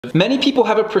Many people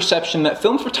have a perception that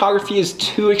film photography is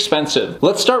too expensive.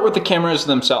 Let's start with the cameras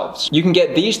themselves. You can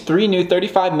get these 3 new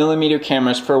 35mm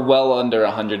cameras for well under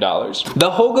 $100. The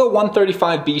Holga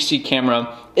 135BC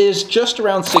camera is just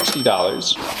around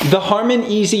 $60. The Harman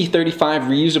EZ35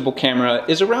 reusable camera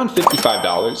is around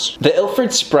 $55. The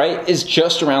Ilford Sprite is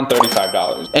just around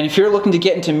 $35. And if you're looking to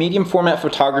get into medium format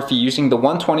photography using the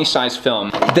 120 size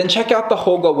film, then check out the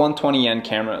Holga 120N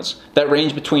cameras that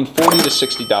range between $40 to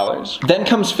 $60. Then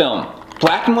comes film.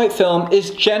 Black and white film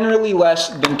is generally less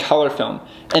than color film,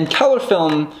 and color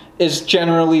film is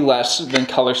generally less than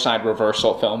color side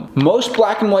reversal film. Most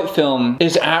black and white film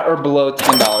is at or below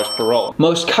 $10 per roll.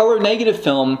 Most color negative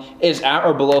film is at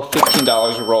or below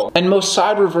 $15 a roll. And most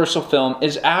side reversal film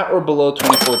is at or below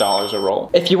 $24 a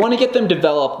roll. If you want to get them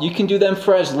developed, you can do them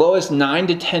for as low as $9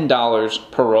 to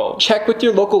 $10 per roll. Check with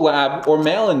your local lab or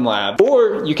mail-in lab,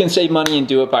 or you can save money and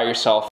do it by yourself.